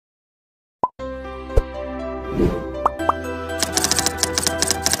Assalamualaikum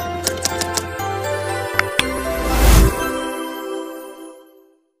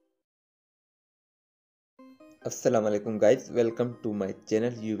guys, welcome to my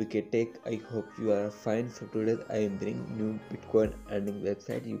channel UBK Tech. I hope you are fine. So today I am bringing new Bitcoin earning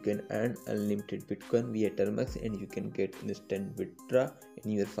website. You can earn unlimited Bitcoin via Termux and you can get instant withdraw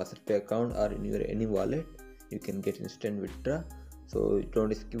in your Faucet Pay account or in your any wallet. You can get instant withdraw. So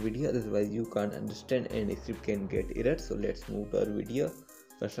don't skip video, otherwise you can't understand and script can get error. So let's move to our video.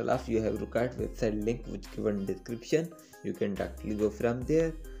 First of all, you have required website link which given in description. You can directly go from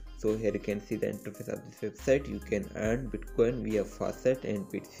there. So here you can see the interface of this website. You can earn Bitcoin via Faucet and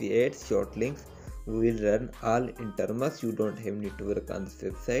BTC ads. Short links will run all in Termux. You don't have need to work on this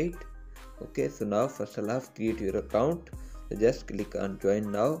website. Okay, so now first of all create your account. So just click on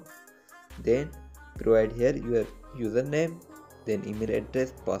join now. Then provide here your username, then email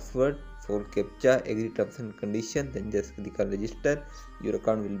address, password, full captcha, agree terms and conditions. Then just click on register. Your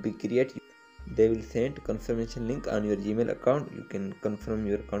account will be created. They will send confirmation link on your Gmail account. You can confirm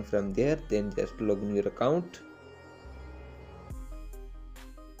your account from there. Then just log in your account.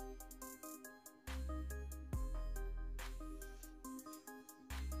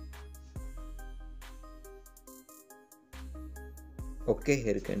 Okay,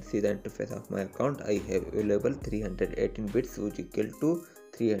 here you can see the interface of my account. I have available 318 bits which equal to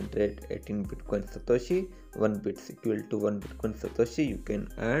 318 Bitcoin Satoshi. 1 bits equal to 1 Bitcoin Satoshi. You can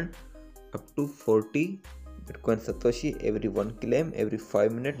earn up to 40 Bitcoin Satoshi every one claim. Every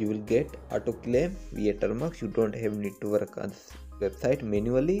 5 minutes you will get auto claim via Termux. You don't have need to work on this website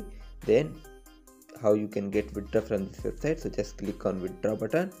manually. Then how you can get withdraw from this website? So just click on withdraw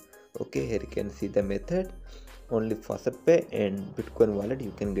button. Okay, here you can see the method. Only Faucet Pay and Bitcoin wallet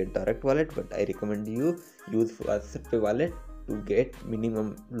you can get direct wallet, but I recommend you use Faucet Pay wallet to get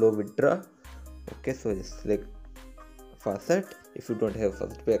minimum low withdraw. Okay, so just select Faucet. If you don't have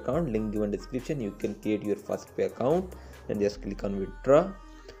Faucet Pay account, link given description. You can create your Faucet Pay account and just click on withdraw.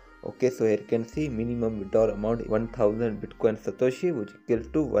 Okay, so here you can see minimum withdrawal amount 1000 Bitcoin Satoshi which equal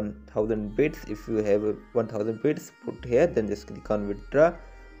to 1000 bits. If you have 1000 bits, put here, then just click on withdraw.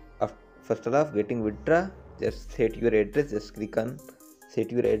 First of all, getting withdraw, just set your address. Just click on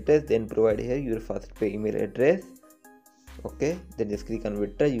set your address, then provide here your Faucet Pay email address. Okay, then just click on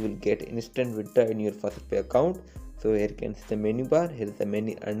withdraw. You will get instant withdraw in your Faucet Pay account. So here you can see the menu bar. Here is the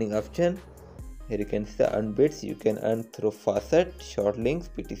many earning option. Here you can see the earn bits. You can earn through Faucet, short links,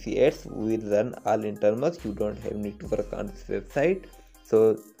 BTC ads will run all in Termux. You don't have need to work on this website.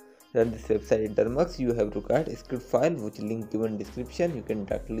 So run this website in Termux. You have required a script file which link given description. You can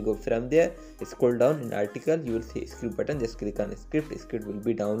directly go from there. Scroll down in article. You will see script button. Just click on script. Script will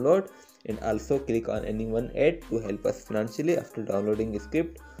be download and also click on any one ad to help us financially. After downloading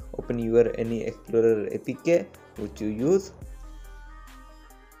script, open your any Explorer APK which you use.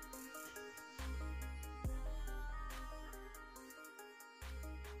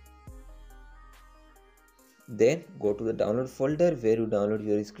 Then go to the download folder where you download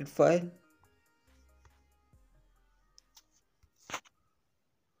your script file.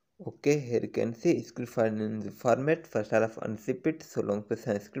 Okay, here you can see script file in the format. First I'll unzip it. So long press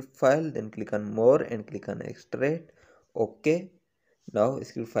on script file, then click on more and click on extract. Okay, now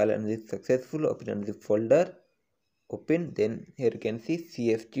script file unzip successful. Open unzip folder. Open, then here you can see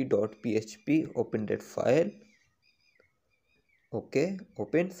cfg.php. Open that file. Okay,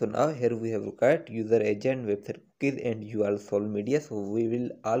 open. So now here we have required user agent, website cookies and URL solve media. So we will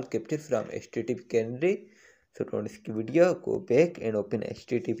all capture from HTTP canary. So don't skip video, go back and open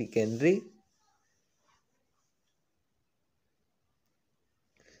HTTP canary.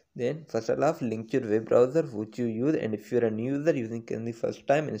 Then first of all link your web browser which you use, and if you are a new user using canary first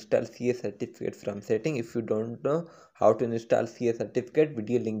time, install CS certificate from setting. If you don't know how to install CS certificate,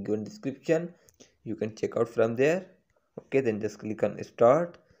 video link given description. You can check out from there. Okay, then just click on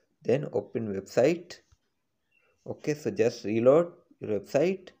start, then open website. Okay, so just reload your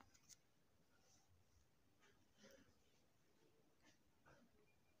website.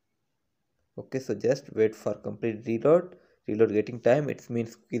 Okay, so just wait for complete reload. Reload getting time, it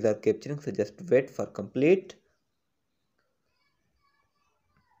means cookies are capturing, so just wait for complete.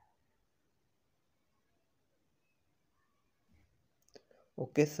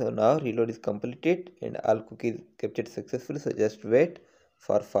 Okay, so now reload is completed and all cookies captured successfully. So just wait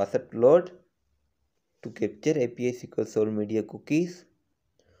for Faucet load to capture API SQL Soul Media cookies.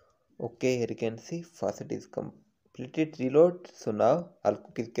 Okay, here you can see Faucet is completed reload. So now all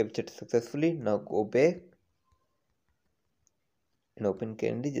cookies captured successfully. Now go back and open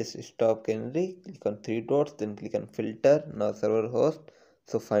Canary. Just stop Canary. Click on three dots. Then click on filter. Now server host.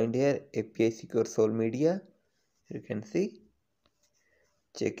 So find here API SQL Soul Media. You can see,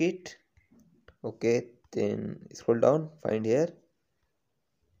 check it. Okay, then scroll down, find here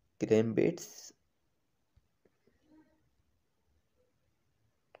claim bits.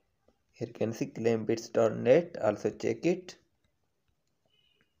 Here you can see claimbits.net, also check it.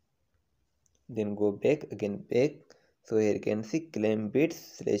 Then go back, again back. So here you can see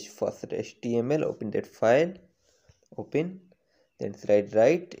claimbits/faucet.html. Open that file, open, then slide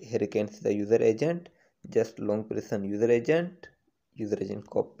right. Here you can see the user agent. Just long press on user agent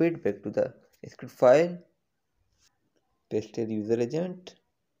copied back to the script file, paste here user agent.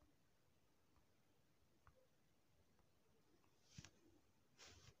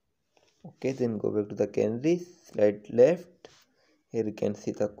 Okay, then go back to the canary, slide left. Here you can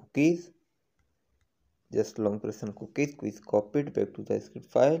see the cookies. Just long press on cookies copied back to the script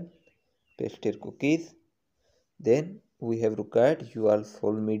file, paste here cookies. Then we have required URL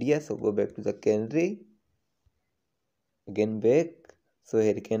Sol Media, so go back to the canary, again back. So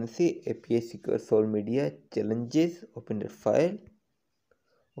here you can see API Secure Sol Media challenges, open the file.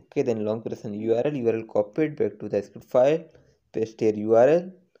 Okay, then long press on URL copied back to the script file, paste here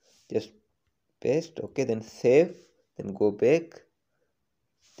URL, just paste. Okay, then save, then go back,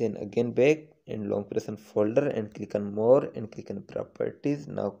 then again back, and long press on folder and click on more and click on properties.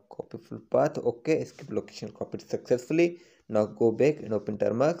 Now copy full path. Okay, skip location copied successfully. Now go back and open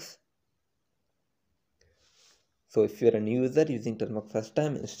Termux. So if you are a new user using Termux first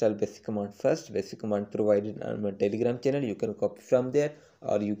time, install basic command first. Basic command provided on my Telegram channel. You can copy from there,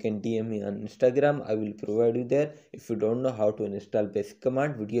 or you can DM me on Instagram. I will provide you there. If you don't know how to install basic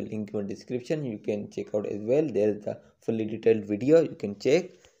command, video link in description. You can check out as well. There is the fully detailed video. You can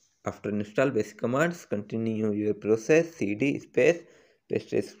check. After install basic commands, continue your process. CD space,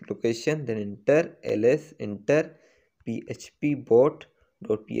 paste its location, then enter ls, enter phpbot.php,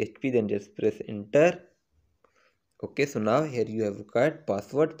 then just press enter. Okay, so now here you have required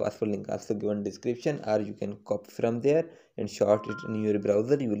password link also given description, or you can copy from there and short it in your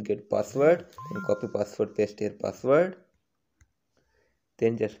browser. You will get password, then copy password, paste here password,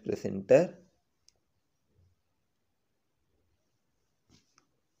 then just press enter.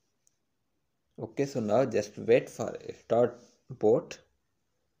 Okay, so now just wait for start bot.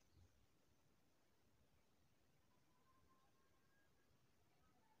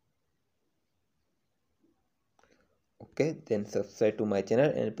 Okay, then subscribe to my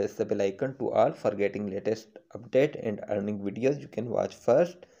channel and press the bell icon to all for getting latest update and earning videos. You can watch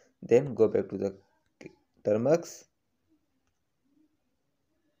first, then go back to the Termux.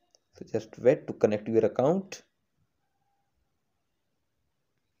 So just wait to connect your account.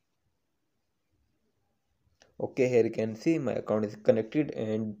 Okay, here you can see my account is connected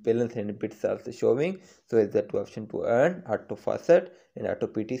and balance and bits also showing. So there's the two option to earn, auto faucet and auto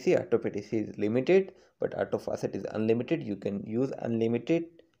PTC. Auto PTC is limited, but auto faucet is unlimited. You can use unlimited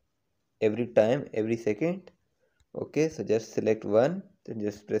every time, every second. Okay, so just select one, then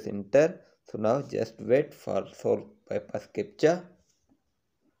just press enter. So now just wait for solve bypass captcha.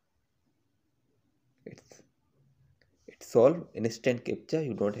 It's solve instant captcha.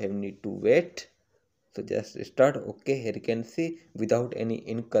 You don't have need to wait. So just start. Okay, here you can see without any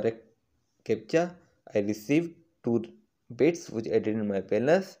incorrect captcha I received 2 bits which I did in my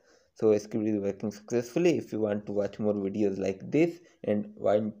balance. So script is working successfully. If you want to watch more videos like this and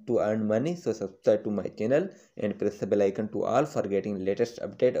want to earn money, so subscribe to my channel and press the bell icon to all for getting latest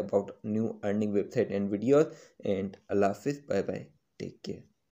update about new earning website and videos. And Allah Hafiz, bye bye, take care.